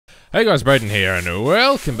Hey guys, Brayden here, and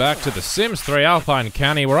welcome back to The Sims 3 Alpine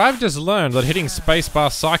County, where I've just learned that hitting spacebar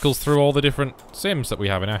cycles through all the different Sims that we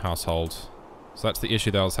have in our household. So that's the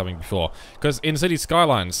issue that I was having before. Because in City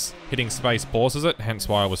Skylines, hitting space pauses it, hence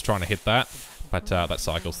why I was trying to hit that. But that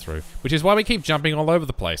cycles through. Which is why we keep jumping all over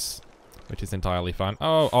the place. Which is entirely fun.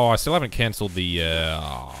 Oh, I still haven't cancelled the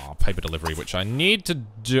paper delivery, which I need to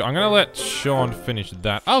do. I'm going to let Sean finish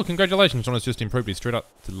that. Oh, congratulations, Sean has just improved his street art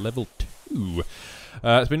to level 2.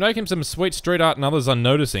 It's been making some sweet street art and others are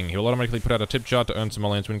noticing. He'll automatically put out a tip chart to earn some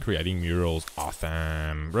lands when creating murals.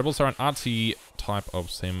 Awesome. Rebels are an artsy type of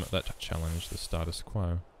sim that challenge the status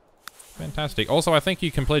quo. Fantastic. Also, I think you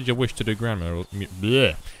completed your wish to do ground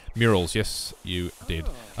murals. Yes, you did.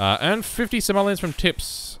 Earn 50 simoleons from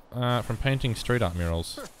tips from painting street art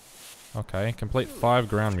murals. Okay, complete 5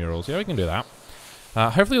 ground murals. Yeah, we can do that.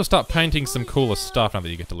 Hopefully you'll start painting some cooler stuff now that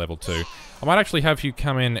you get to level 2. I might actually have you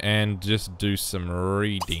come in and just do some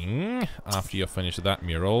reading after you're finished with that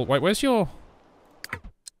mural. Wait, where's your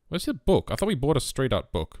book? I thought we bought a street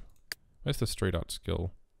art book. Where's the street art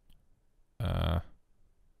skill? Oh,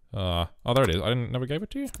 there it is. I never gave it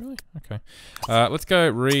to you? Really? Okay. Let's go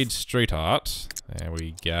read street art. There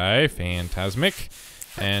we go. Phantasmic.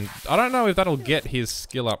 And I don't know if that'll get his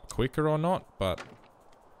skill up quicker or not, but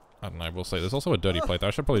I don't know, we'll see. There's also a dirty plate there.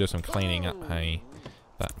 I should probably do some cleaning up. Hey,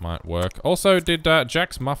 that might work. Also, did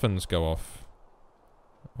Jack's muffins go off?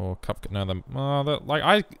 Or cupcake? No,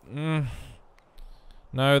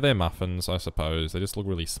 no, they're muffins, I suppose. They just look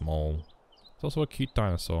really small. It's also a cute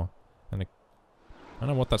dinosaur. And I don't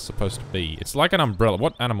know what that's supposed to be. It's like an umbrella.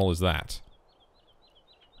 What animal is that?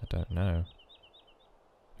 I don't know.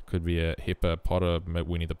 It could be a hippopotamus,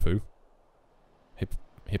 Winnie the Pooh.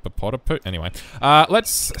 Hippopotamus? Anyway,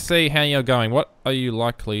 let's see how you're going. What are you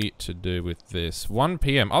likely to do with this? 1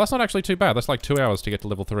 PM. Oh, that's not actually too bad. That's like 2 hours to get to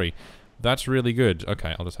level 3. That's really good.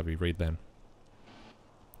 Okay, I'll just have you read then.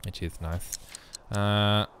 Which is nice.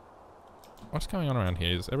 What's going on around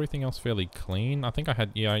here? Is everything else fairly clean? I think I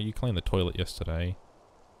had... Yeah, you cleaned the toilet yesterday.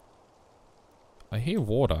 I hear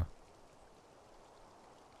water.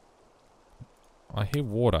 I hear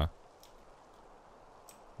water.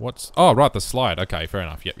 What's... Oh, right, the slide. Okay, fair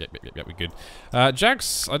enough. Yep, we're good.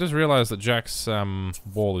 Jack's... I just realized that Jack's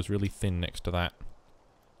wall is really thin next to that.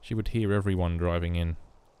 She would hear everyone driving in.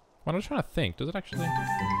 Well, I'm trying to think. Does it actually...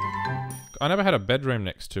 I never had a bedroom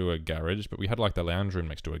next to a garage, but we had, like, the lounge room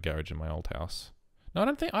next to a garage in my old house. No, I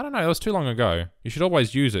don't think... I don't know. That was too long ago. You should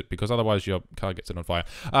always use it, because otherwise your car gets set on fire.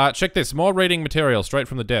 Check this. More reading material straight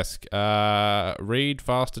from the desk. Read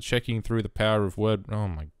faster checking through the power of word... Oh,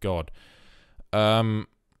 my God.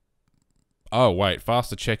 Oh, wait.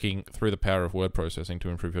 Faster checking through the power of word processing to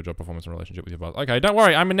improve your job performance and relationship with your boss. Okay, don't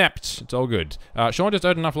worry. I'm inept. It's all good. Sean just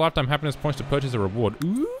earned enough lifetime happiness points to purchase a reward.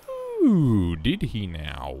 Ooh, did he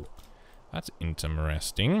now? That's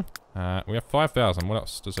interesting. We have 5,000. What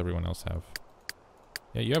else does everyone else have?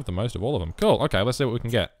 Yeah, you have the most of all of them. Cool. Okay, let's see what we can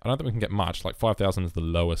get. I don't think we can get much. Like, 5,000 is the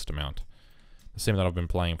lowest amount. The sim that I've been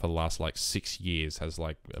playing for the last, like, 6 years has,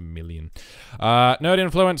 like, 1 million. Nerd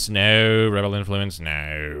influence? No. Rebel influence?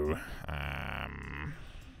 No.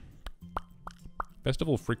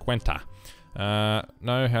 Festival frequenter.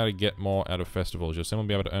 Know how to get more out of festivals. Your sim will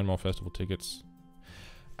be able to earn more festival tickets.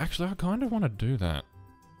 Actually, I kind of want to do that.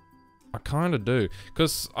 I kind of do.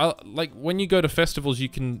 Because, like, when you go to festivals, you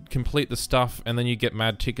can complete the stuff, and then you get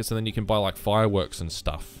mad tickets, and then you can buy, like, fireworks and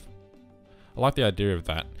stuff. I like the idea of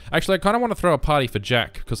that. Actually, I kind of want to throw a party for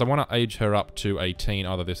Jack, because I want to age her up to 18,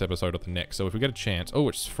 either this episode or the next. So if we get a chance... Oh,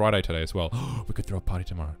 it's Friday today as well. We could throw a party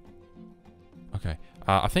tomorrow. Okay.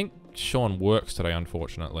 I think Sean works today,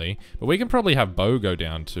 unfortunately. But we can probably have Bo go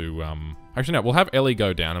down to... Actually, no, we'll have Ellie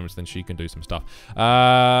go down, and then she can do some stuff. No,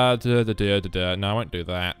 I won't do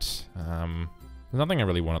that. There's nothing I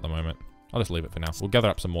really want at the moment. I'll just leave it for now. We'll gather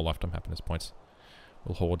up some more lifetime happiness points.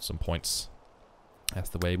 We'll hoard some points. That's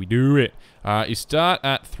the way we do it. You start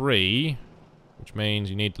at 3, which means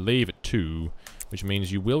you need to leave at 2, which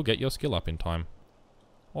means you will get your skill up in time.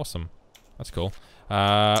 Awesome. That's cool.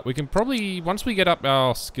 We can probably, once we get up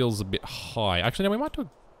our skills a bit high... Actually, no, we might do a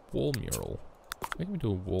wall mural. Where can we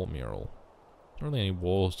do a wall mural? Not really any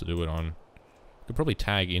walls to do it on. We could probably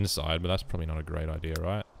tag inside, but that's probably not a great idea,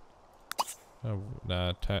 right? No,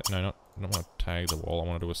 not want to tag the wall. I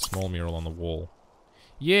want to do a small mural on the wall.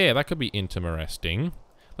 Yeah, that could be interesting.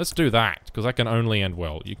 Let's do that, because that can only end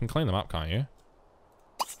well. You can clean them up, can't you?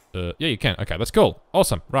 Yeah, you can. Okay, that's cool.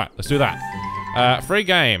 Awesome. Right, let's do that. Free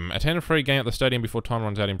game. Attend free game at the stadium before time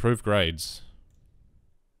runs out. Improved grades.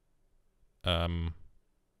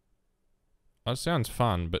 That sounds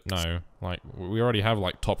fun, but no. Like, we already have,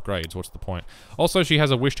 like, top grades. What's the point? Also, she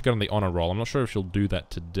has a wish to get on the honor roll. I'm not sure if she'll do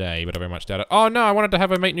that today, but I very much doubt it. Oh, no, I wanted to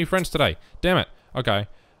have her meet new friends today. Damn it. Okay.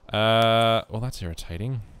 Well, that's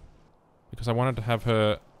irritating. Because I wanted to have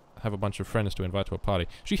her have a bunch of friends to invite to a party.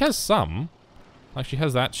 She has some. Like, she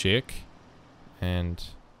has that chick. And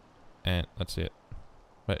that's it.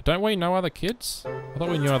 Wait, don't we know other kids? I thought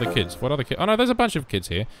we knew other kids. What other kids? Oh, no, there's a bunch of kids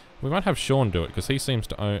here. We might have Sean do it, because he seems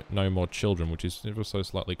to know more children, which is ever so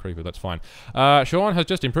slightly creepy. That's fine. Sean has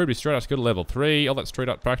just improved his street art skill to level 3. All that street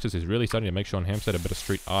art practice is really starting to make Sean Hampstead a better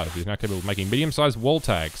street artist. He's now capable of making medium-sized wall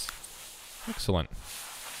tags. Excellent.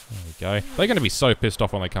 There we go. They're going to be so pissed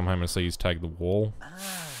off when they come home and see he's tagged the wall.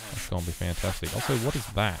 That's going to be fantastic. Also, what is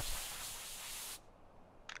that?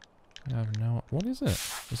 I have no... What is it?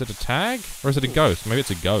 Is it a tag? Or is it a ghost? Maybe it's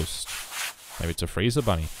a ghost. Maybe it's a freezer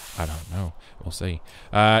bunny. I don't know. We'll see.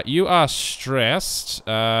 You are stressed.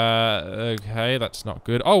 Okay, that's not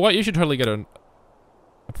good. Oh, wait, you should totally get a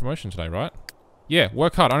promotion today, right? Yeah,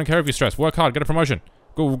 work hard. I don't care if you're stressed. Work hard. Get a promotion.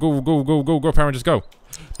 Go, go, go, go, go, go, parent, just go.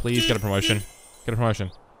 Please get a promotion. Get a promotion.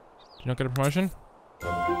 Did you not get a promotion?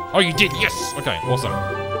 Oh, you did! Yes! Okay, awesome.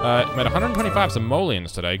 Made 125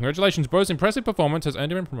 simoleons today. Congratulations, Bro's impressive performance has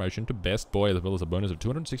earned him a promotion to best boy, as well as a bonus of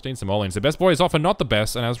 216 simoleons. The best boy is often not the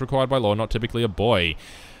best, and as required by law, not typically a boy.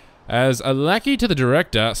 As a lackey to the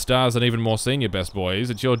director, stars and even more senior best boys,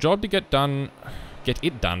 it's your job to get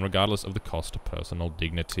it done regardless of the cost of personal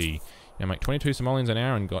dignity. You make 22 simoleons an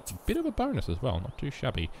hour and got a bit of a bonus as well, not too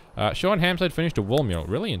shabby. Sean Hampstead finished a wall mural.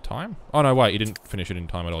 Really, in time? Oh no, wait, you didn't finish it in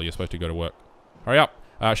time at all. You're supposed to go to work. Hurry up.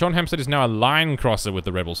 Sean Hampstead is now a line crosser with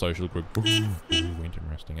the Rebel Social Group. Ooh,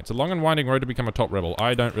 interesting. It's a long and winding road to become a top rebel.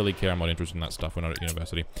 I don't really care. I'm not interested in that stuff. We're not at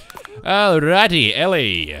university. Alrighty,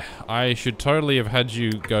 Ellie. I should totally have had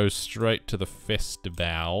you go straight to the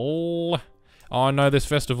festival. Oh no, this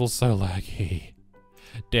festival's so laggy.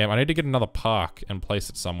 Damn, I need to get another park and place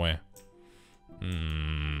it somewhere.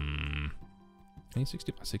 Any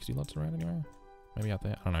 60 by 60 lots around anywhere? Maybe out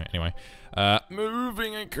there? I don't know. Anyway.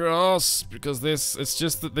 Moving across, because it's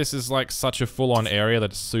just that this is like such a full-on area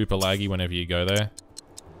that's super laggy whenever you go there.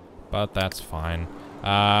 But that's fine.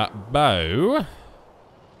 Bo,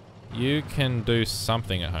 you can do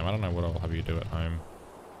something at home. I don't know what I'll have you do at home.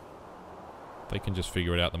 They can just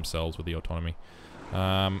figure it out themselves with the autonomy.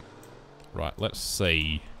 Right, let's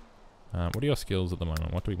see. What are your skills at the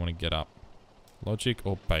moment? What do we want to get up? Logic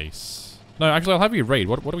or base? No, actually, I'll have you read.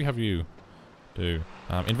 What do we have you do?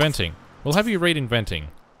 Inventing. We'll have you read inventing.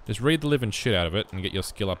 Just read the living shit out of it and get your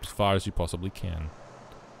skill up as far as you possibly can.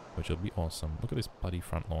 Which will be awesome. Look at this bloody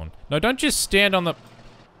front lawn. No, don't just stand on the...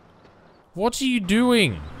 What are you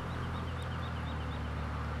doing?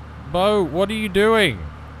 Bo, what are you doing?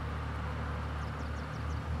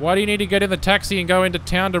 Why do you need to get in the taxi and go into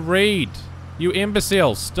town to read? You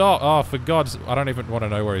imbecile, stop. Oh, for God's... I don't even want to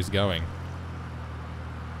know where he's going.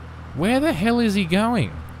 Where the hell is he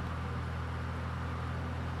going?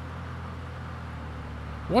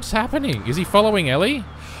 What's happening? Is he following Ellie?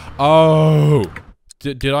 Oh!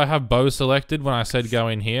 Did I have Bo selected when I said go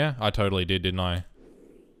in here? I totally did, didn't I?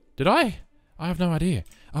 Did I? I have no idea.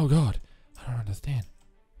 Oh God. I don't understand.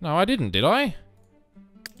 No, I didn't, did I?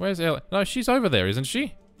 Where's Ellie? No, she's over there, isn't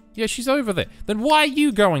she? Yeah, she's over there. Then why are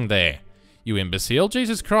you going there? You imbecile.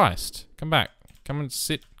 Jesus Christ. Come back. Come and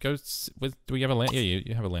sit. Go sit with... Do we have a lounge? Yeah,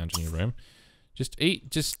 you have a lounge in your room. Just eat.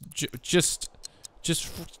 Just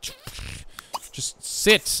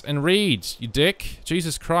sit and read, you dick.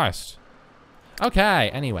 Jesus Christ. Okay,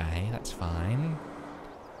 anyway, that's fine.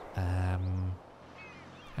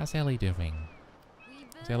 How's Ellie doing?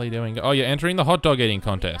 How's Ellie doing? Oh, you're entering the hot dog eating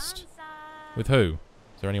contest. With who?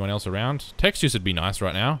 Is there anyone else around? Textures would be nice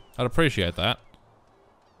right now. I'd appreciate that.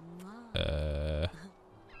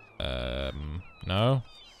 No?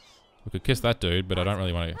 We could kiss that dude, but I don't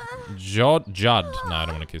really want to... Judd? No, I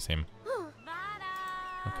don't want to kiss him.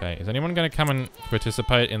 Okay, is anyone going to come and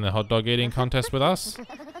participate in the hot dog eating contest with us?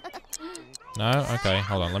 No? Okay,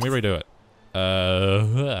 hold on, let me redo it.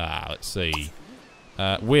 Let's see.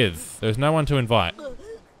 There's no one to invite.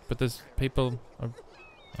 But there's people...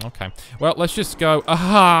 Okay. Well, let's just go...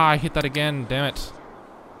 Aha! I hit that again, damn it.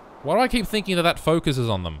 Why do I keep thinking that focuses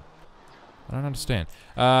on them? I don't understand.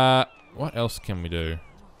 What else can we do?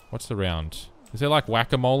 What's around? Is there like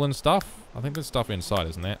whack-a-mole and stuff? I think there's stuff inside,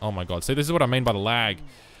 isn't there? Oh my God. See, this is what I mean by the lag.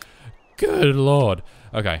 Good Lord.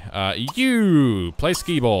 Okay. You play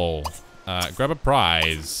skee ball. Grab a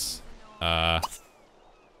prize.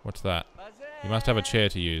 What's that? You must have a chair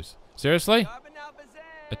to use. Seriously?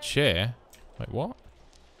 A chair? Wait, what?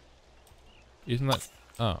 Isn't that...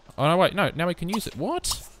 Oh. Oh, no, wait. No, now we can use it.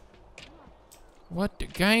 What?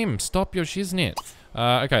 What game? Stop your shiznit.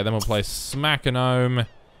 Okay, then we'll play Smack-a-Gnome.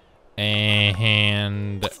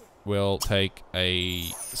 And we'll take a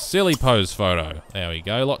silly pose photo. There we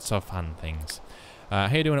go. Lots of fun things. How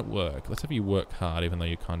you doing at work? Let's have you work hard, even though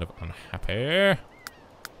you're kind of unhappy.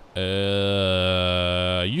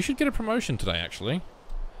 You should get a promotion today, actually.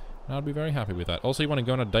 I'd be very happy with that. Also, you want to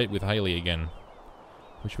go on a date with Haley again,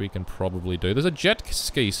 which we can probably do. There's a jet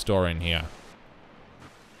ski store in here.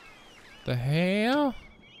 The hell?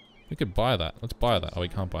 We could buy that. Let's buy that. Oh, we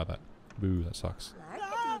can't buy that. Boo, that sucks.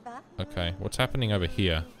 Okay, what's happening over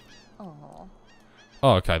here? Oh,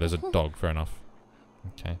 okay, there's a dog. Fair enough.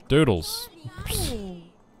 Okay, Doodles.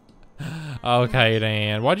 Okay,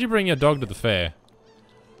 Dan. Why'd you bring your dog to the fair?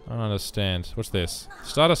 I don't understand. What's this?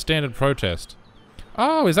 Start a standard protest.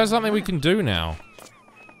 Oh, is that something we can do now?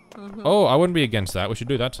 Oh, I wouldn't be against that. We should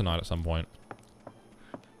do that tonight at some point.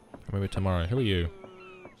 Or maybe tomorrow. Who are you?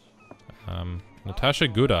 Natasha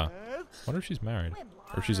Gooder. I wonder if she's married.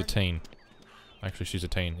 Or if she's a teen. Actually, she's a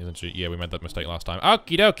teen, isn't she? Yeah, we made that mistake last time.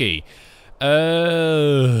 Okie dokie.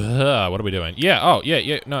 What are we doing? Yeah, oh,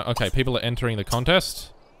 yeah. No, okay, people are entering the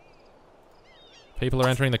contest. People are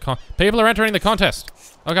entering the contest.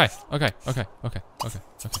 Okay.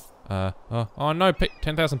 Oh no,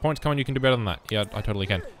 10,000 points. Come on, you can do better than that. Yeah, I totally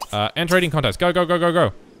can. Entering contest. Go.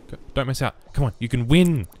 Don't miss out. Come on, you can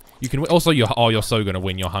win. You can win. Also, you're so gonna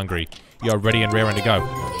win. You're hungry. You're ready and raring to go.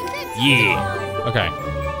 Yeah. Okay.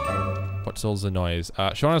 What's all the noise?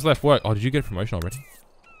 Sean has left work. Oh, did you get a promotion already?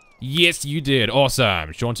 Yes, you did.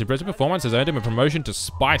 Awesome. Sean's impressive performance has earned him a promotion to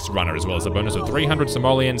Spice Runner, as well as a bonus of 300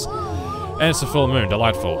 simoleons. And it's a full moon.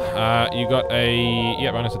 Delightful. You got a...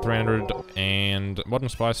 yeah, bonus of 300. And modern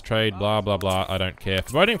spice trade. Blah, blah, blah. I don't care.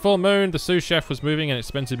 For voting full moon, the sous chef was moving an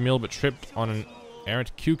expensive meal but tripped on an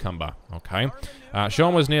errant cucumber. Okay.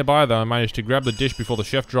 Sean was nearby, though, and managed to grab the dish before the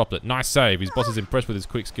chef dropped it. Nice save. His boss is impressed with his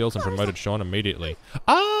quick skills and promoted Sean immediately.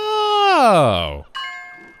 Oh!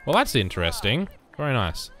 Well, that's interesting. Very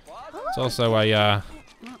nice. It's also a... oh,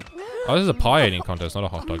 this is a pie eating contest, not a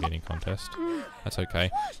hot dog eating contest. That's okay.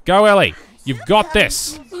 Go, Ellie! You've got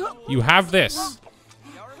this! You have this!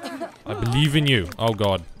 I believe in you. Oh,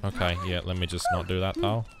 God. Okay, yeah, let me just not do that,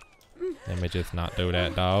 though. Let me just not do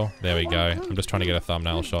that, though. There we go. I'm just trying to get a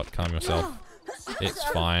thumbnail shot. Calm yourself. It's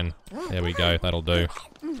fine. There we go. That'll do.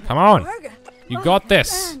 Come on! You got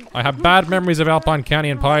this! I have bad memories of Alpine County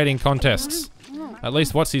and pie eating contests. At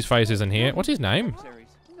least what's-his-face isn't here. What's his name? Is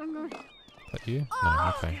that you?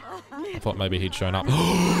 No, okay. I thought maybe he'd shown up.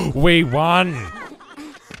 We won!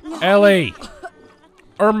 Ellie!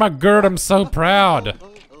 Oh my god, I'm so proud!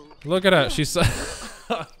 Look at her, she's so...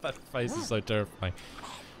 that face is so terrifying.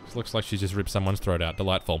 She looks like she just ripped someone's throat out.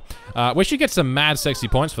 Delightful. We should get some mad sexy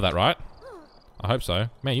points for that, right? I hope so.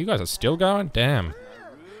 Man, you guys are still going? Damn.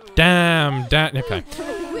 Damn. Okay.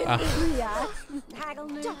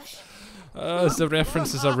 The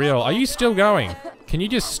references are real. Are you still going? Can you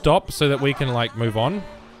just stop so that we can, like, move on?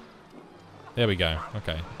 There we go.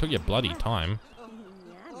 Okay. Took you bloody time.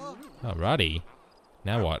 Alrighty.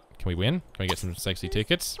 Now what? Can we win? Can we get some sexy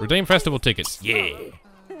tickets? Redeem festival tickets. Yeah.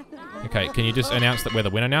 Okay, can you just announce that we're the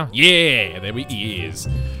winner now? Yeah, there we is.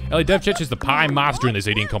 Ellie Devchich is the pie master in this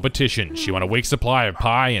eating competition. She won a week's supply of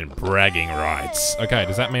pie and bragging rights. Okay,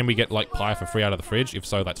 does that mean we get, like, pie for free out of the fridge? If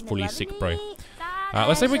so, that's fully sick, bro.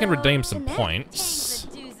 Let's see if we can redeem some points.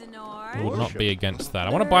 I would not be against that. I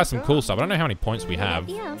want to buy some cool stuff. I don't know how many points we have.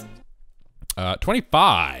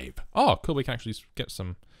 25. Oh, cool. We can actually get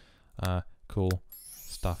some cool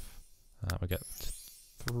stuff. We get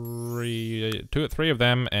three of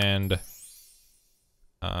them, and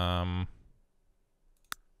how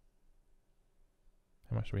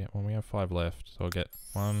much do we have? Well, we have 5 left, so I'll get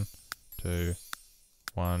 1, 2,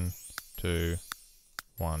 1, 2,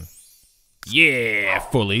 1. Yeah,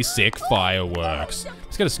 fully sick fireworks.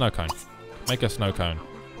 Let's get a snow cone. Make a snow cone.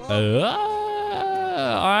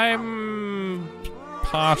 I'm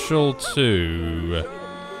partial to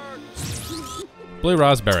blue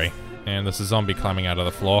raspberry. And there's a zombie climbing out of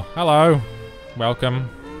the floor. Hello. Welcome.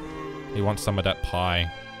 He wants some of that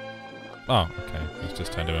pie. Oh, okay. He's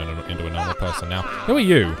just turned into a normal person now. Who are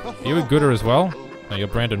you? Are you a gooder as well? No, you're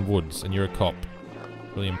Brandon Woods, and you're a cop.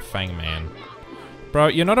 William Fangman. Bro,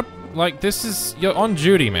 you're not a... like, this is... you're on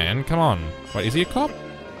duty, man. Come on. Wait, is he a cop?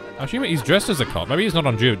 I assume he's dressed as a cop. Maybe he's not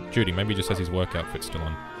on duty. Maybe he just has his work outfit still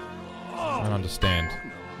on. I don't understand.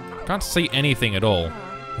 Can't see anything at all.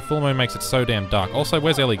 The full moon makes it so damn dark. Also,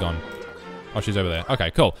 where's Ellie gone? Oh, she's over there.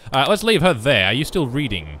 Okay, cool. Let's leave her there. Are you still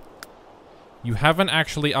reading? You haven't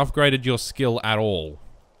actually upgraded your skill at all.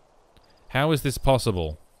 How is this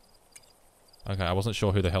possible? Okay, I wasn't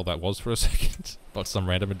sure who the hell that was for a second. But some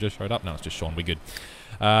random had just showed up. No, it's just Sean. We good.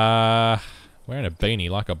 Wearing a beanie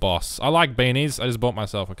like a boss. I like beanies. I just bought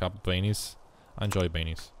myself a couple of beanies. I enjoy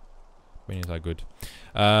beanies. Beanies are good.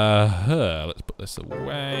 Let's put this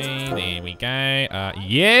away. There we go.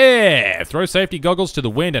 Yeah! Throw safety goggles to the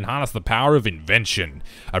wind and harness the power of invention.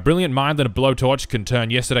 A brilliant mind and a blowtorch can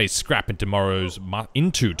turn yesterday's scrap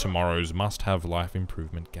into tomorrow's must-have life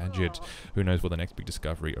improvement gadget. Who knows what the next big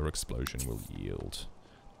discovery or explosion will yield?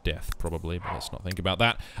 Death, probably, but let's not think about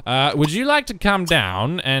that. Would you like to come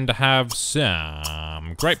down and have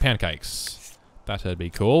some great pancakes? That'd be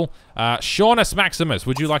cool. Shaunus Maximus,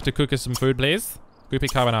 would you like to cook us some food, please? Goopy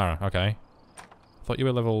carbonara. Okay. Thought you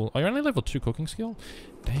were level... Oh, you're only level 2 cooking skill?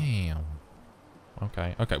 Damn.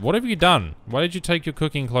 Okay. Okay. What have you done? Why did you take your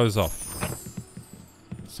cooking clothes off?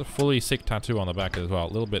 It's a fully sick tattoo on the back as well.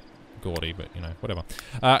 A little bit gaudy, but, you know, whatever.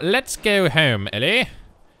 Let's go home, Ellie.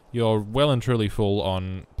 You're well and truly full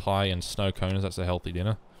on pie and snow cones. That's a healthy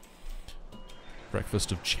dinner.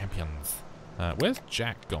 Breakfast of champions. Where's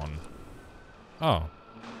Jack gone? Oh.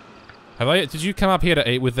 Have they... Did you come up here to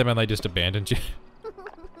eat with them and they just abandoned you?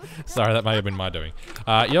 Sorry, that may have been my doing.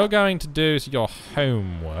 You're going to do your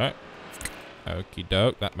homework. Okie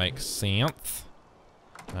doke, that makes sense.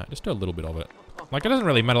 Just do a little bit of it. Like, it doesn't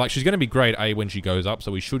really matter. Like, she's going to be grade A when she goes up,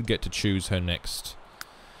 so we should get to choose her next.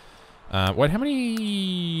 Wait, how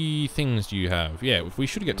many things do you have? Yeah, we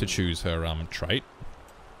should get to choose her trait.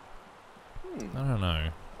 I don't know.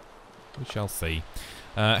 We shall see.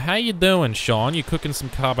 How you doing, Sean? You cooking some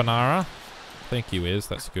carbonara? I think you is.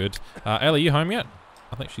 That's good. Ellie, you home yet?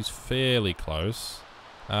 I think she's fairly close.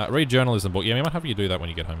 Read journalism book. Yeah, we might have you do that when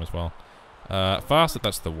you get home as well. Fast,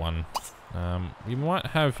 that's the one. We might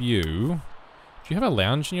have you... Do you have a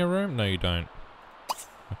lounge in your room? No, you don't.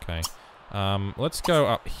 Okay. Let's go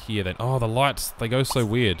up here then. Oh, the lights. They go so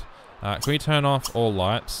weird. Can we turn off all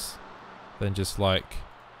lights? Then just, like,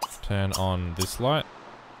 turn on this light?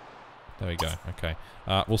 There we go. Okay.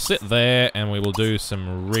 We'll sit there and we will do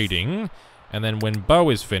some reading. And then when Bo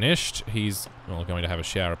is finished, he's well, going to have a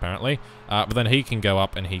shower apparently. But then he can go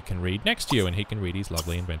up and he can read next to you and he can read his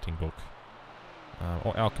lovely inventing book.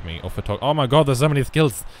 Or alchemy, or photography. Oh my god, there's so many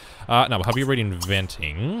skills. No, we'll have you read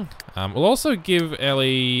inventing. We'll also give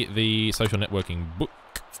Ellie the social networking book.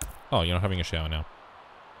 Oh, you're not having a shower now.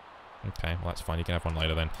 Okay, well that's fine. You can have one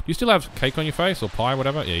later then. Do you still have cake on your face or pie,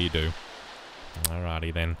 whatever? Yeah, you do.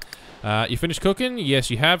 Alrighty then. You finished cooking?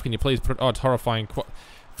 Yes, you have. Can you please put... Oh, it's horrifying.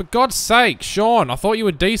 For God's sake, Sean, I thought you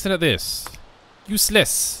were decent at this.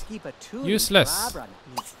 Useless. Useless.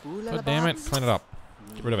 God damn it. Clean it up.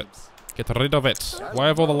 Get rid of it. Get rid of it. Why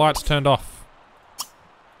have all the lights turned off?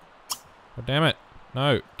 God damn it.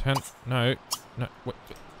 No. Turn... No. No. What?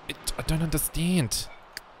 I don't understand.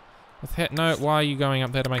 No, why are you going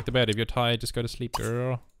up there to make the bed? If you're tired, just go to sleep,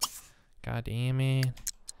 girl. God damn it.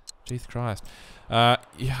 Jesus Christ. Yeah,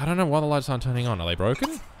 I don't know why the lights aren't turning on. Are they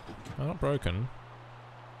broken? They're not broken.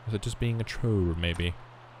 Is it just being a troll, maybe?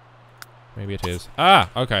 Maybe it is. Ah!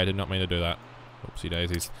 Okay, I did not mean to do that. Oopsie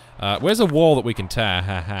daisies. Where's a wall that we can tag?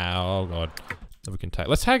 Oh god. That we can tag.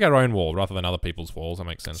 Let's tag our own wall rather than other people's walls. That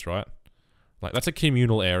makes sense, right? Like, that's a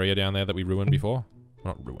communal area down there that we ruined before.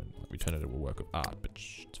 Not ruined. We turned it into a work of art, but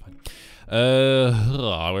it's fine.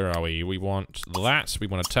 Where are we? We want that. We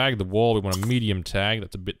want to tag the wall. We want a medium tag.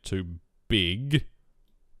 That's a bit too big.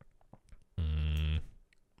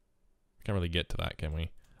 Can't really get to that, can we?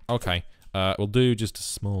 Okay. We'll do just a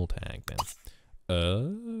small tag then.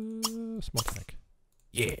 Small tag.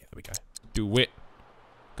 Yeah, there we go. Do it.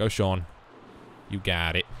 Go, Sean. You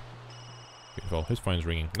got it. Beautiful. Whose phone's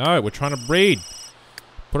ringing? No, we're trying to read.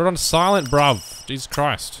 Put it on silent, bruv. Jesus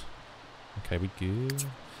Christ. Okay, we good.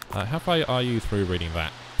 How far are you through reading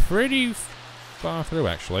that? Pretty far through,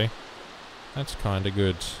 actually. That's kind of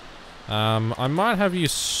good. I might have you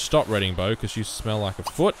stop reading, Bo, because you smell like a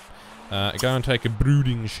foot. Go and take a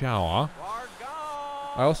brooding shower.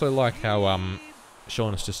 I also like how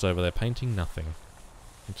Sean is just over there painting nothing,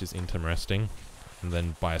 which is interesting. And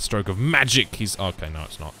then by a stroke of magic, he's... Okay, no,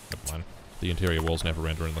 it's not. Never mind. The interior walls never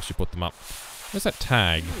render unless you put them up. Where's that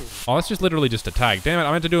tag? Oh, that's just literally just a tag. Damn it,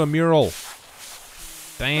 I meant to do a mural.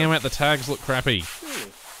 Damn it, the tags look crappy.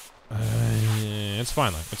 It's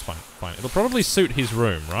fine, though. It's fine. Fine. It'll probably suit his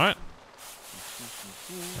room, right?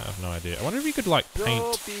 I have no idea. I wonder if you could, like,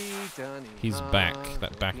 paint his back,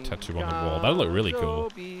 that back tattoo on the wall. That'll look really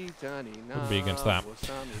cool. Wouldn't be against that.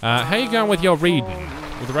 How you going with your reading?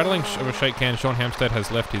 With the rattling of a shake can, Sean Hampstead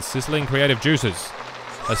has left his sizzling creative juices.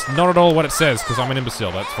 That's not at all what it says, because I'm an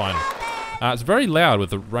imbecile. That's fine. It's very loud with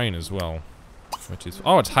the rain as well. Which is...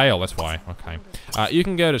 Oh, it's hail. That's why. Okay. You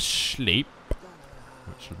can go to sleep.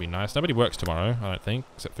 Should be nice. Nobody works tomorrow, I don't think,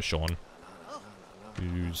 except for Sean,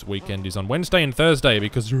 whose weekend is on Wednesday and Thursday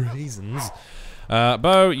because reasons.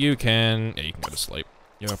 Bo, you can go to sleep.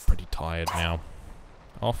 You're pretty tired now.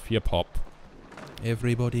 Off you pop.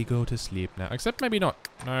 Everybody go to sleep now. Except maybe not.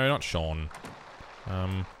 No, not Sean.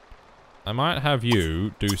 I might have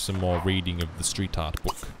you do some more reading of the street art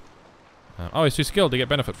book. Oh, he's too skilled to get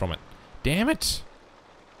benefit from it. Damn it!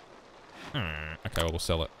 Okay, well, we'll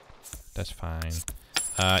sell it. That's fine.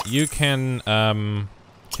 You can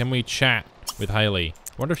we chat with Haley?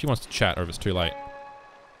 I wonder if she wants to chat or if it's too late.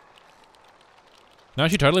 No,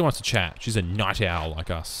 she totally wants to chat. She's a night owl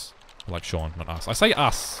like us. Like Sean, not us. I say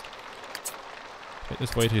us! Get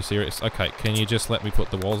this way too serious. Okay, can you just let me put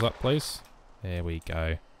the walls up, please? There we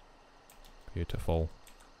go. Beautiful.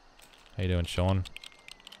 How you doing, Sean?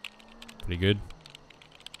 Pretty good.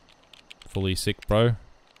 Fully sick, bro.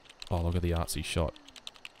 Oh, look at the artsy shot.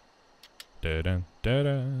 Da-dun,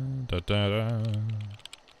 da-dun, da-da-dun.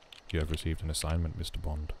 You have received an assignment, Mr.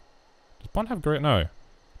 Bond. Does Bond have great? No.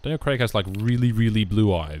 Daniel Craig has like really, really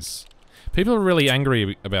blue eyes. People are really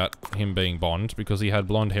angry about him being Bond because he had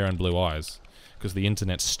blonde hair and blue eyes. Because the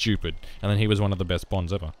internet's stupid. And then he was one of the best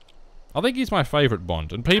Bonds ever. I think he's my favourite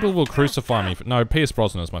Bond. And people will crucify me for... No, Pierce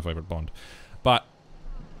Brosnan is my favourite Bond. But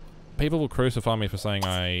people will crucify me for saying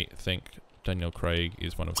I think Daniel Craig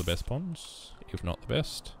is one of the best Bonds. If not the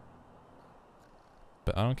best.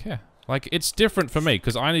 But I don't care. Like, it's different for me.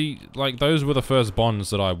 Because like, those were the first Bonds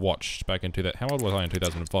that I watched back in... How old was I in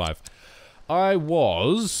 2005? I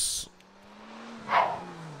was...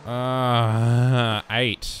 8.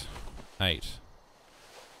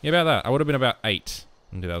 Yeah, about that. I would have been about 8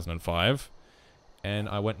 in 2005. And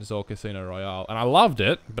I went and saw Casino Royale. And I loved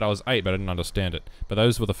it, but I was 8, but I didn't understand it. But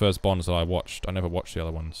those were the first Bonds that I watched. I never watched the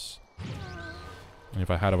other ones. And if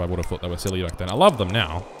I had, I would have thought they were silly back then. I love them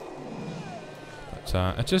now.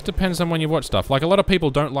 But it just depends on when you watch stuff. Like, a lot of people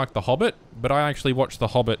don't like The Hobbit, but I actually watched The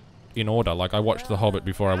Hobbit in order. Like, I watched The Hobbit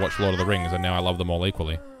before I watched Lord of the Rings, and now I love them all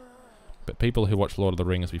equally. But people who watch Lord of the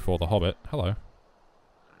Rings before The Hobbit, hello,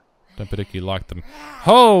 don't particularly like them.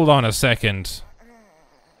 Hold on a second.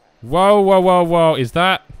 Whoa, whoa, whoa, whoa. Is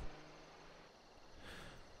that...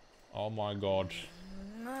 Oh my god.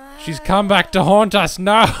 She's come back to haunt us.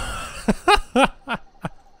 No.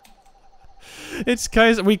 It's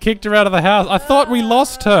case we kicked her out of the house. I thought we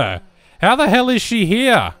lost her. How the hell is she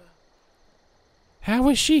here? How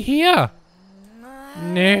is she here?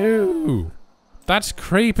 No. That's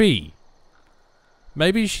creepy.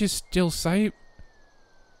 Maybe she's still safe.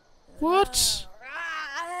 What?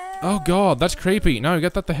 Oh god, that's creepy. No,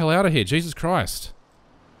 get that the hell out of here. Jesus Christ.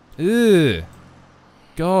 Ugh.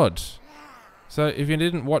 God. So if you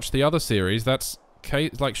didn't watch the other series, that's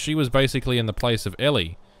like she was basically in the place of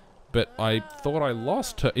Ellie. But I thought I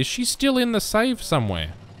lost her. Is she still in the save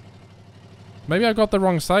somewhere? Maybe I got the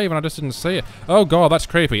wrong save and I just didn't see it. Oh god, that's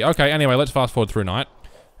creepy. Okay, anyway, let's fast forward through night.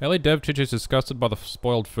 Ellie Dev teacher is disgusted by the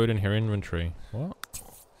spoiled food in her inventory. What?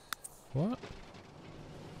 What?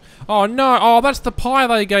 Oh no! Oh, that's the pie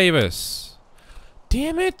they gave us!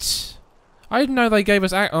 Damn it! I didn't know they gave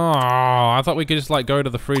us oh, I thought we could just like go to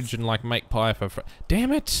the fridge and like make pie for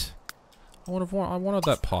damn it! I wanted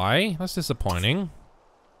that pie. That's disappointing.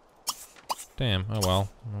 Damn, oh well.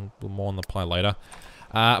 We'll mourn the pie later.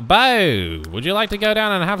 Bo! Would you like to go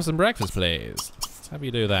down and have some breakfast, please? Let's have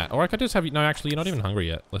you do that. Or I could just have you... No, actually, you're not even hungry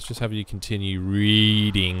yet. Let's just have you continue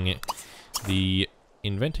reading the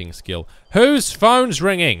inventing skill. Whose phone's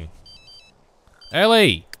ringing?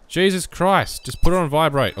 Ellie! Jesus Christ. Just put it on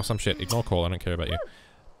vibrate or some shit. Ignore call, I don't care about you.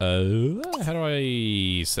 How do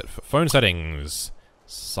I set... Phone settings.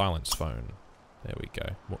 Silence phone. There we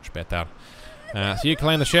go. Much better. So you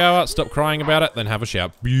clean the shower, stop crying about it, then have a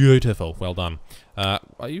shower. Beautiful. Well done.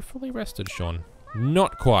 Are you fully rested, Sean?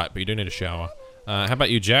 Not quite, but you do need a shower. How about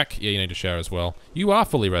you, Jack? Yeah, you need a shower as well. You are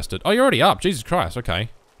fully rested. Oh, you're already up. Jesus Christ. Okay.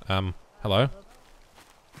 Hello?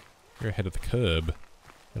 You're ahead of the curb.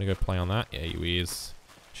 Gonna go play on that? Yeah, you is.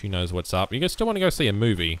 She knows what's up. You guys still want to go see a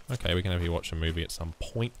movie? Okay, we can have you watch a movie at some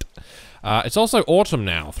point. It's also autumn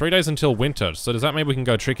now. 3 days until winter. So does that mean we can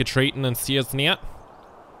go trick-or-treating and see us near?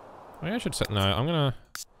 Maybe I should set... No, I'm gonna...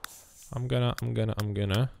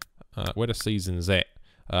 where the season's at?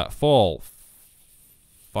 Fall.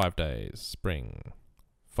 5 days. Spring.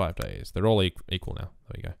 5 days. They're all equal now.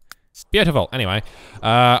 There we go. Beautiful. Anyway,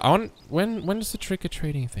 when does the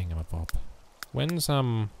trick-or-treating thing come up, Bob? When's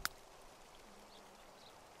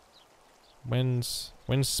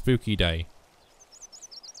spooky day?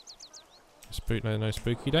 No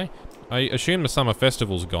spooky day? I assume the summer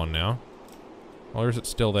festival's gone now. Or is it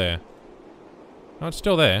still there? No, it's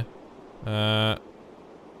still there. Well,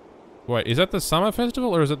 Wait, is that the summer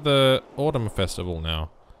festival or is it the autumn festival now?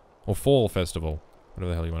 Or fall festival? Whatever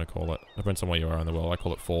the hell you want to call it. Depends on where you are in the world. I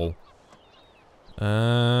call it fall.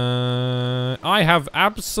 I have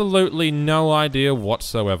absolutely no idea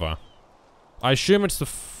whatsoever. I assume it's the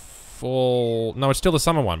fall... No, it's still the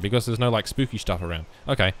summer one because there's no, like, spooky stuff around.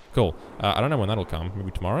 Okay, cool. I don't know when that'll come.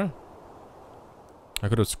 Maybe tomorrow? I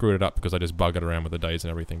could have screwed it up because I just buggered around with the days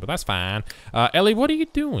and everything, but that's fine. Ellie, what are you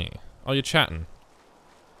doing? Oh, you're chatting.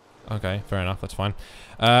 Okay, fair enough, that's fine.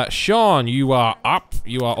 Sean, you are up.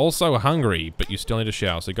 You are also hungry, but you still need a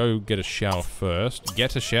shower, so go get a shower first.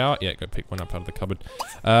 Get a shower? Yeah, go pick one up out of the cupboard.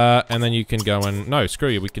 And then you can go and... No, screw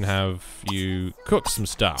you, we can have you cook some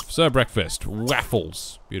stuff. Serve breakfast.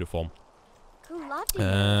 Waffles. Beautiful.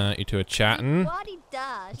 You two are chatting,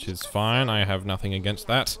 which is fine. I have nothing against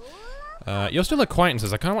that. You're still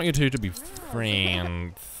acquaintances. I kind of want you two to be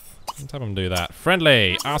friends. Let's have them do that.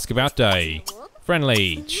 Friendly. Ask about day.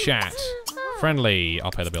 Friendly. Chat. Friendly.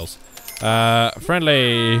 I'll pay the bills.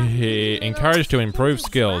 Friendly. Encouraged to improve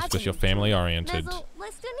skills because you're family oriented.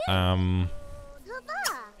 How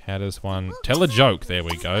does one... Tell a joke. There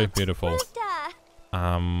we go. Beautiful.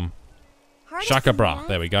 Shakabra.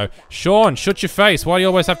 There we go. Sean, shut your face. Why do you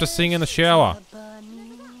always have to sing in the shower?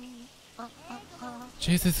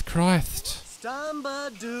 Jesus Christ.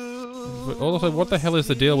 Also, what the hell is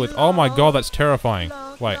the deal with... Oh my god, that's terrifying.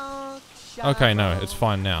 Wait. Okay, no, it's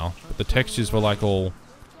fine now. But the textures were like all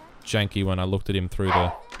janky when I looked at him through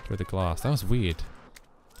the glass. That was weird.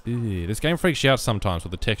 Ew. This game freaks you out sometimes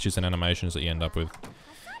with the textures and animations that you end up with.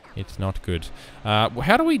 It's not good.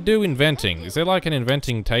 How do we do inventing? Is there like an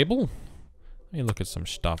inventing table? Let me look at some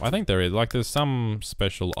stuff. I think there is. Like, there's some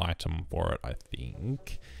special item for it, I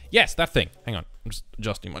think. Yes, that thing. Hang on. I'm just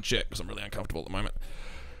adjusting my chair because I'm really uncomfortable at the moment.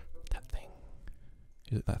 That thing.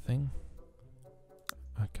 Is it that thing?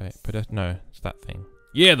 Okay, but no, it's that thing.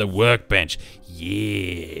 Yeah, the workbench.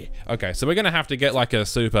 Yeah. Okay, so we're going to have to get like a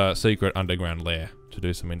super secret underground lair to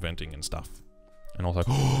do some inventing and stuff. And also,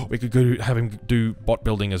 we could go have him do bot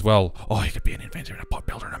building as well. Oh, he could be an inventor and a bot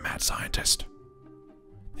builder and a mad scientist.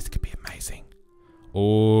 This could be amazing.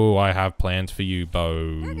 Oh, I have plans for you,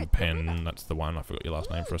 Bo Pen. That's the one. I forgot your last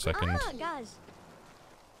name for a second.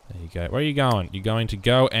 There you go. Where are you going? You're going to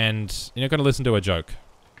go and... You're not going to listen to a joke.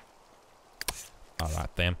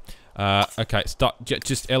 Alright, then. Okay, stop.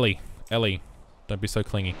 Just Ellie. Ellie. Don't be so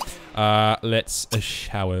clingy. Let's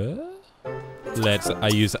shower. Let's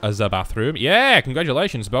use the bathroom. Yeah,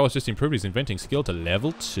 congratulations. Bo has just improved his inventing skill to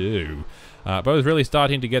level 2. Bo is really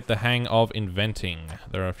starting to get the hang of inventing.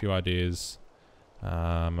 There are a few ideas...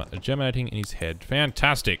 germinating in his head.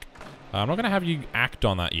 Fantastic. I'm not going to have you act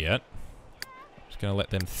on that yet. Just going to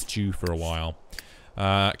let them stew for a while.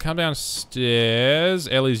 Come downstairs.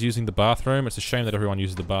 Ellie's using the bathroom. It's a shame that everyone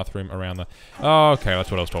uses the bathroom around the... Oh, okay,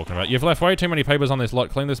 that's what I was talking about. You've left way too many papers on this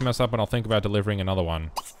lot. Clean this mess up and I'll think about delivering another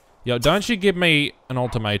one. Yo, don't you give me an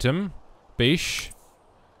ultimatum, bish.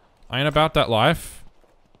 I ain't about that life.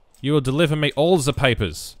 You will deliver me all the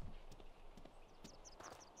papers.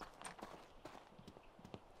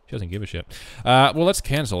 She doesn't give a shit. Well, let's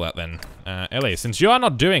cancel that then. Ellie, since you are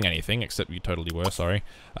not doing anything, except you totally were, sorry.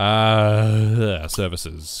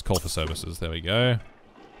 Services. Call for services. There we go.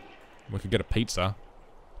 We could get a pizza.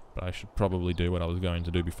 But I should probably do what I was going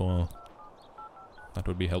to do before. That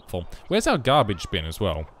would be helpful. Where's our garbage bin as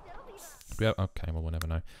well? Okay, well, we'll never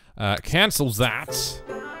know. Cancel that.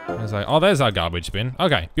 Oh, there's our garbage bin.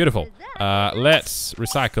 Okay, beautiful. Let's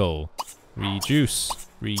recycle. Reduce.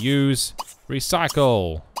 Reuse.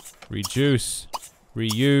 Recycle. Reduce.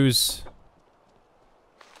 Reuse.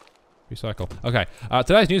 Recycle. Okay.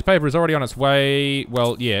 Today's newspaper is already on its way.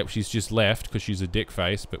 Well, yeah, she's just left because she's a dick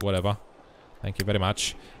face, but whatever. Thank you very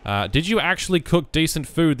much. Did you actually cook decent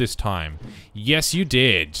food this time? Yes, you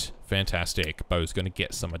did. Fantastic. Bo's gonna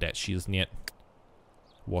get some of that shiznit.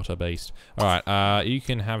 What a beast. Alright, you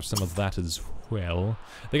can have some of that as well.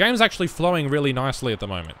 The game's actually flowing really nicely at the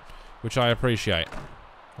moment, which I appreciate.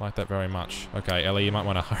 I like that very much. Okay, Ellie, you might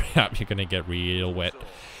want to hurry up. You're gonna get real wet.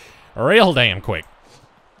 Real damn quick.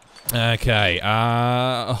 Okay,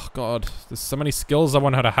 oh god. There's so many skills I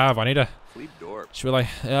want her to have. I need to... Should I...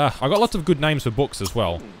 I got lots of good names for books as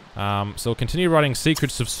well. So we'll continue writing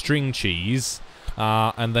Secrets of String Cheese.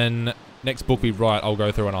 And then next book we write, I'll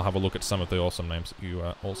go through and I'll have a look at some of the awesome names that you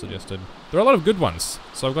all suggested. There are a lot of good ones.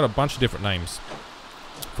 So I've got a bunch of different names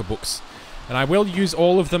for books. And I will use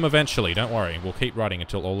all of them eventually. Don't worry. We'll keep writing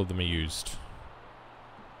until all of them are used.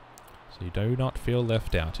 So you do not feel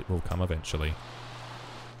left out. It will come eventually.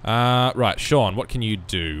 Right, Sean, what can you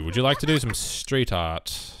do? Would you like to do some street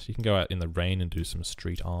art? You can go out in the rain and do some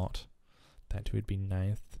street art. That would be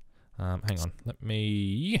nice. Hang on. Let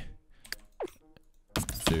me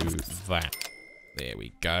do that. There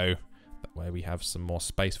we go. That way we have some more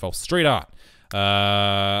space for street art.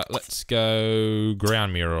 Let's go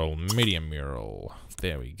ground mural, medium mural.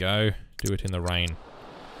 There we go. Do it in the rain.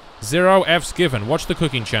 0 F's given. Watch the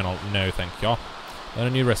cooking channel. No, thank you. Learn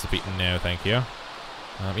a new recipe. No, thank you.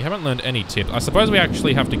 We haven't learned any tips. I suppose we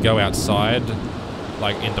actually have to go outside,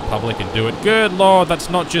 like into public and do it. Good lord,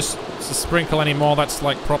 that's not just a sprinkle anymore. That's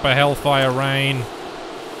like proper hellfire rain.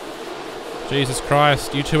 Jesus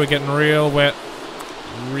Christ, you two are getting real wet.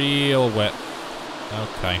 Real wet.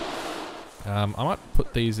 Okay. I might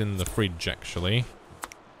put these in the fridge, actually.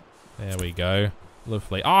 There we go.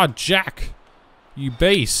 Lovely. Ah, Jack! You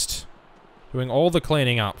beast! Doing all the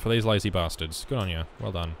cleaning up for these lazy bastards. Good on you.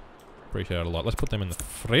 Well done. Appreciate it a lot. Let's put them in the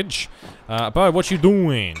fridge. Bo, what you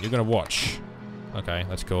doing? You're gonna watch. Okay,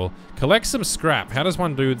 that's cool. Collect some scrap. How does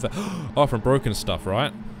one do the... Oh, from broken stuff,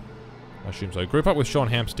 right? I assume so. Group up with Sean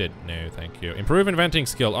Hampstead. No, thank you. Improve inventing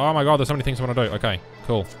skill. Oh my god, there's so many things I want to do. Okay,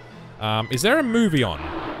 cool. Is there a movie on?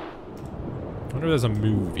 I wonder if there's a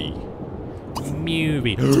movie.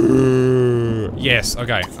 Movie. Yes,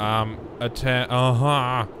 okay.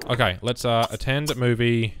 Okay, let's, attend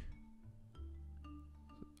movie.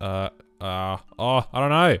 Oh, I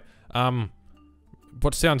don't know.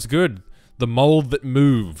 What sounds good? The Mold That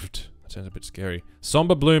Moved. That sounds a bit scary.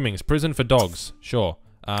 Somber Bloomings, Prison for Dogs. Sure.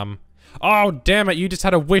 Oh, damn it, you just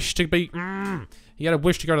had a wish to be... You had a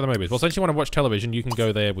wish to go to the movies. Well, since you want to watch television, you can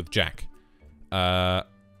go there with Jack.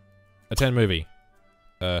 Attend movie.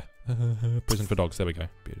 Prison for Dogs, there we go.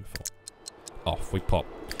 Beautiful. Off we pop.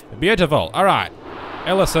 Beautiful, alright.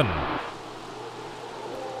 Ellison.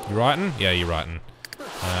 You writing? Yeah, you're writing.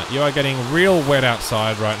 You are getting real wet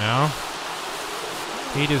outside right now.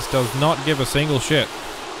 He just does not give a single shit.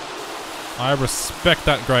 I respect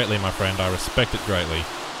that greatly, my friend. I respect it greatly.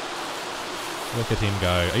 Look at him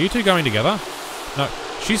go. Are you two going together? No.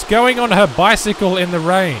 She's going on her bicycle in the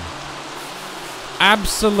rain.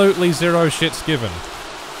 Absolutely 0 shits given.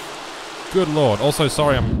 Good lord. Also,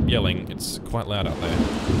 sorry I'm yelling. It's quite loud out there.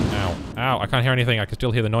 Ow. Ow. I can't hear anything. I can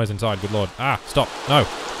still hear the noise inside. Good lord. Ah, stop. No.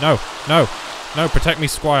 No. No. No, protect me,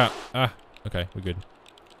 Squire. Ah, okay. We're good.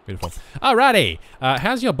 Beautiful. Alrighty.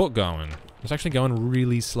 How's your book going? It's actually going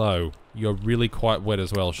really slow. You're really quite wet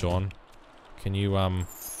as well, Sean. Can you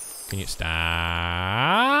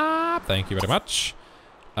stop? Thank you very much.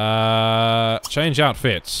 Change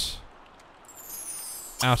outfits.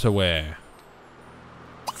 Outerwear.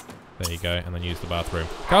 There you go, and then use the bathroom.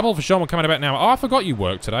 Couple for Sean will come in about now. Oh, I forgot you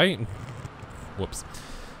work today. Whoops.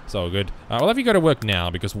 It's all good. Well, have you go to work now,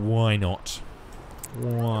 because why not?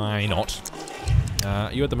 Why not?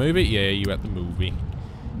 You at the movie? Yeah, you at the movie.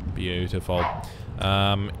 Beautiful.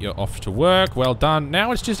 You're off to work. Well done.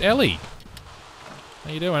 Now it's just Ellie.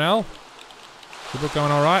 How you doing, Elle? Your book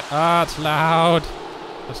going alright? Ah, it's loud.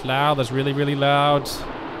 It's loud. That's really, really loud.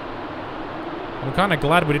 I'm kind of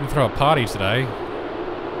glad we didn't throw a party today.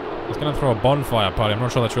 I was going to throw a bonfire party. I'm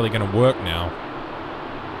not sure that's really going to work now.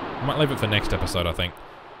 I might leave it for next episode, I think.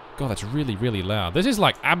 God, that's really, really loud. This is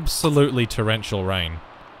like absolutely torrential rain.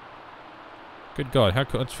 Good God, how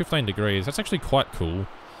cool. It's 15 degrees. That's actually quite cool.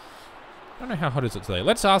 I don't know how hot is it today.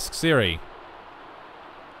 Let's ask Siri.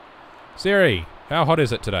 Siri, how hot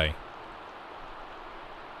is it today?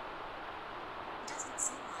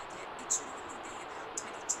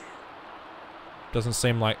 Doesn't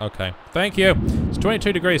seem like... Okay. Thank you. It's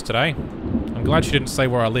 22 degrees today. I'm glad she didn't say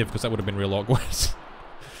where I live, because that would have been real awkward.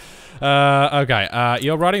 Okay.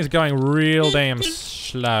 Your writing's going real damn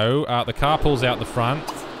slow. The car pulls out the front.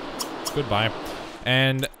 Goodbye.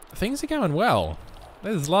 And things are going well.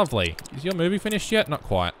 This is lovely. Is your movie finished yet? Not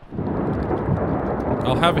quite.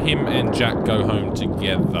 I'll have him and Jack go home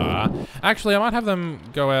together. Actually, I might have them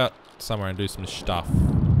go out somewhere and do some stuff.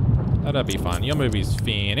 That'll be fun. Your movie's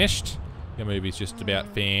finished. Your movie's just about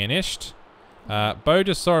finished. Bo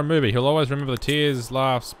just saw a movie. He'll always remember the tears,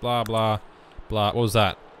 laughs, blah, blah, blah. What was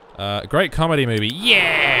that? Great comedy movie.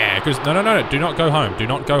 Yeah! Because, no. Do not go home. Do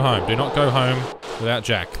not go home. Do not go home without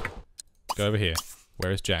Jack. Go over here.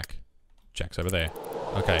 Where is Jack? Jack's over there.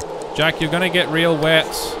 Okay. Jack, you're gonna get real wet.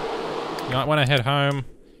 You might want to head home.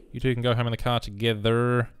 You two can go home in the car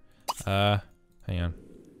together. Hang on.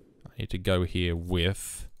 I need to go here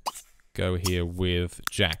with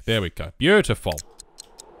Jack. There we go. Beautiful.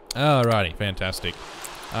 Alrighty, fantastic.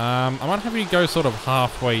 I might have you go sort of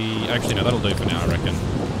halfway. Actually, no, that'll do for now, I reckon.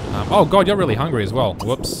 Oh god, you're really hungry as well.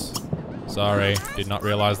 Whoops. Sorry, did not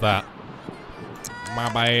realize that.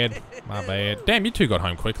 My bad. My bad. Damn, you two got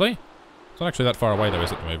home quickly. It's not actually that far away though,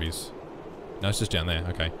 is it, the movies? No, it's just down there.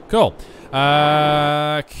 Okay, cool.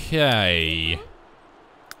 Okay.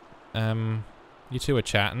 You two are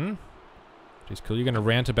chatting. She's cool. You're going to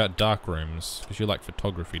rant about dark rooms, because you like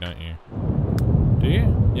photography, don't you? Do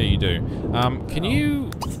you? Yeah, you do. Can you...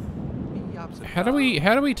 How do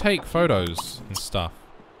we take photos and stuff?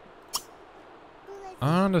 I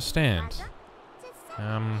don't understand.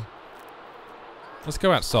 Let's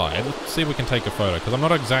go outside. Let's see if we can take a photo, because I'm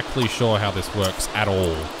not exactly sure how this works at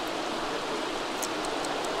all.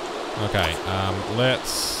 Okay,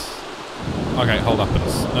 let's... Okay, hold up.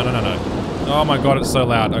 No, no, no, no. Oh my god, it's so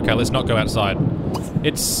loud. Okay, let's not go outside.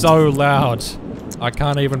 It's so loud. I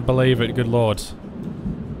can't even believe it, good lord.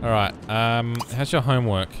 Alright, how's your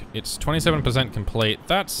homework? It's 27% complete.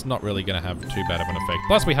 That's not really going to have too bad of an effect.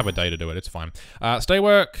 Plus, we have a day to do it, it's fine. Stay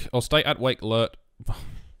at work alert.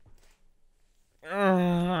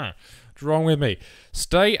 What's wrong with me?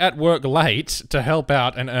 Stay at work late to help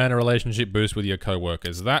out and earn a relationship boost with your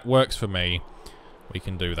co-workers. That works for me. We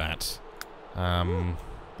can do that.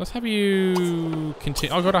 Let's have you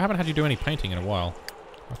continue. Oh god, I haven't had you do any painting in a while.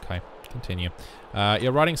 Okay, continue.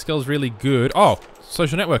 Your writing skills really good. Oh,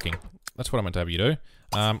 social networking. That's what I meant to have you do.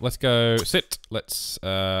 Let's go sit. Let's,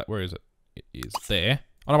 where is it? It is there.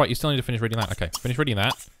 Oh no, wait, you still need to finish reading that. Okay, finish reading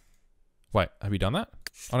that. Wait, have you done that?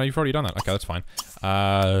 Oh no, you've already done that. Okay, that's fine.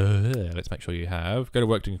 Let's make sure you have. Go to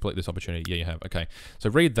work to complete this opportunity. Yeah, you have. Okay, so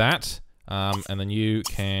read that, and then you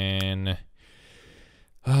can...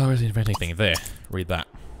 Oh, where's the inventing thing? There. Read that.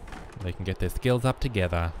 They can get their skills up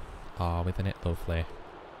together. Oh, isn't it lovely?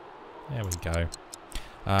 There we go.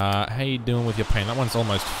 How you doing with your paint? That one's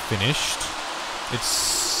almost finished. It's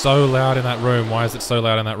so loud in that room. Why is it so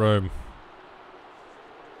loud in that room?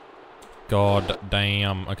 God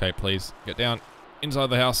damn. Okay, please. Get down.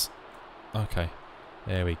 Inside the house. Okay.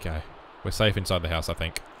 There we go. We're safe inside the house, I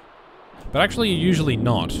think. But actually, you're usually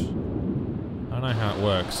not. I don't know how it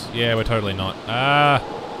works. Yeah, we're totally not. Ah!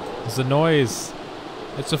 There's a noise.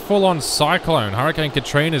 It's a full-on cyclone. Hurricane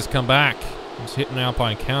Katrina's come back. It's hitting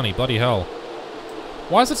Alpine County. Bloody hell.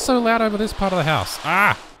 Why is it so loud over this part of the house?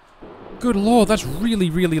 Ah! Good lord, that's really,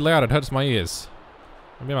 really loud. It hurts my ears.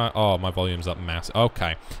 Maybe my volume's up massive.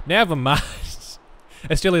 Okay. Never mind.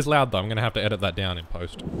 It still is loud, though. I'm going to have to edit that down in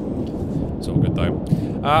post. It's all good, though.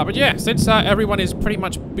 But yeah, since everyone is pretty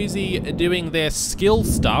much busy doing their skill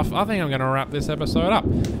stuff, I think I'm going to wrap this episode up.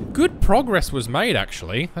 Good progress was made,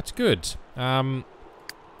 actually. That's good.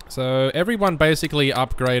 So everyone basically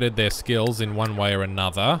upgraded their skills in one way or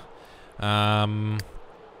another.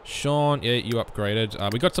 Sean, yeah, you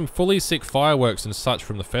upgraded. We got some fully sick fireworks and such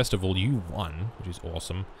from the festival. You won, which is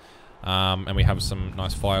awesome. And we have some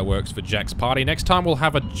nice fireworks for Jack's party. Next time we'll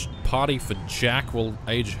have a party for Jack. We'll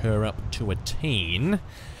age her up to a teen.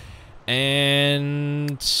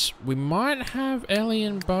 And we might have Ellie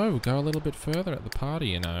and Bo go a little bit further at the party,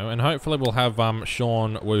 you know. And hopefully we'll have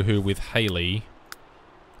Sean woohoo with Haley.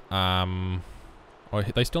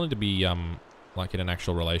 They still need to be like in an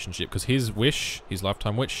actual relationship, because his wish, his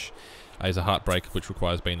lifetime wish, is a heartbreak, which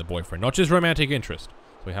requires being the boyfriend, not just romantic interest.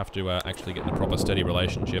 So we have to actually get in a proper steady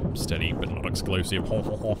relationship. Steady, but not exclusive.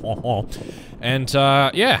 And,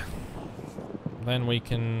 yeah. Then we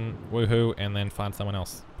can woohoo and then find someone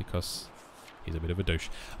else, because he's a bit of a douche.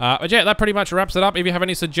 But yeah, that pretty much wraps it up. If you have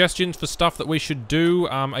any suggestions for stuff that we should do,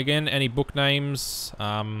 again, any book names,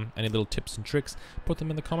 any little tips and tricks, put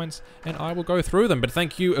them in the comments, and I will go through them. But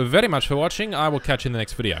thank you very much for watching. I will catch you in the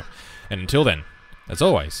next video. And until then, as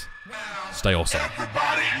always, stay awesome.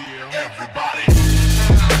 Everybody.